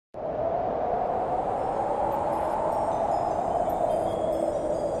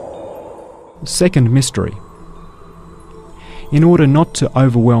Second mystery. In order not to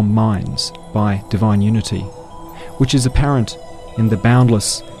overwhelm minds by divine unity, which is apparent in the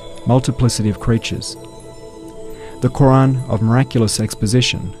boundless multiplicity of creatures, the Quran of miraculous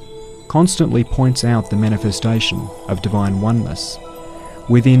exposition constantly points out the manifestation of divine oneness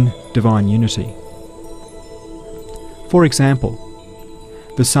within divine unity. For example,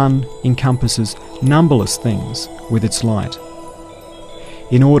 the sun encompasses numberless things with its light.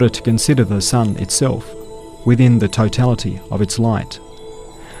 In order to consider the sun itself within the totality of its light,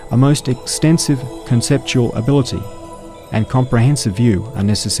 a most extensive conceptual ability and comprehensive view are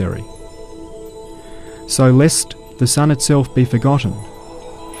necessary. So, lest the sun itself be forgotten,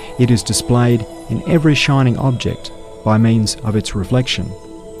 it is displayed in every shining object by means of its reflection.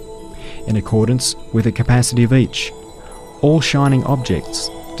 In accordance with the capacity of each, all shining objects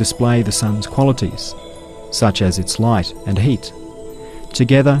display the sun's qualities, such as its light and heat,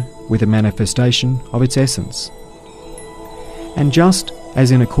 together with a manifestation of its essence. And just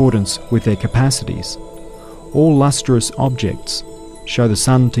as in accordance with their capacities, all lustrous objects show the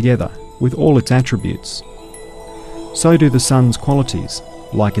sun together with all its attributes, so do the sun's qualities,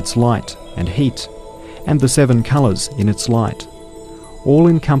 like its light and heat, and the 7 colours in its light, all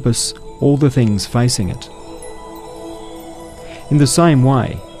encompass all the things facing it. In the same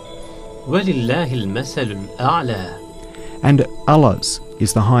way, وَلِلَّهِ الْمَثَلُ الْأَعْلَى, and Allah's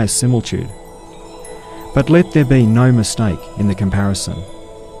is the highest similitude. But let there be no mistake in the comparison.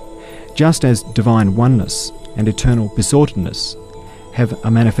 Just as divine oneness and eternal besoughtedness have a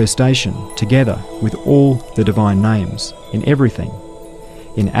manifestation together with all the divine names in everything,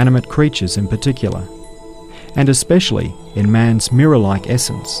 in animate creatures in particular, and especially in man's mirror-like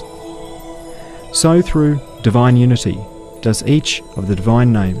essence, so through divine unity does each of the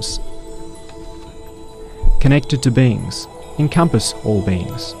divine names connected to beings encompass all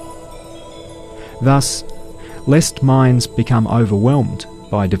beings. Thus, lest minds become overwhelmed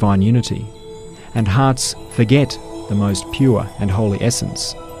by divine unity, and hearts forget the most pure and holy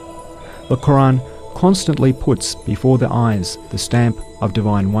essence, the Quran constantly puts before their eyes the stamp of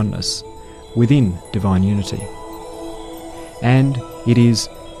divine oneness within divine unity. And it is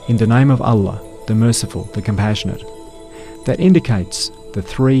in the name of Allah, the Merciful, the Compassionate, that indicates the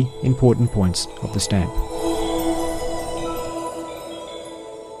 3 important points of the stamp.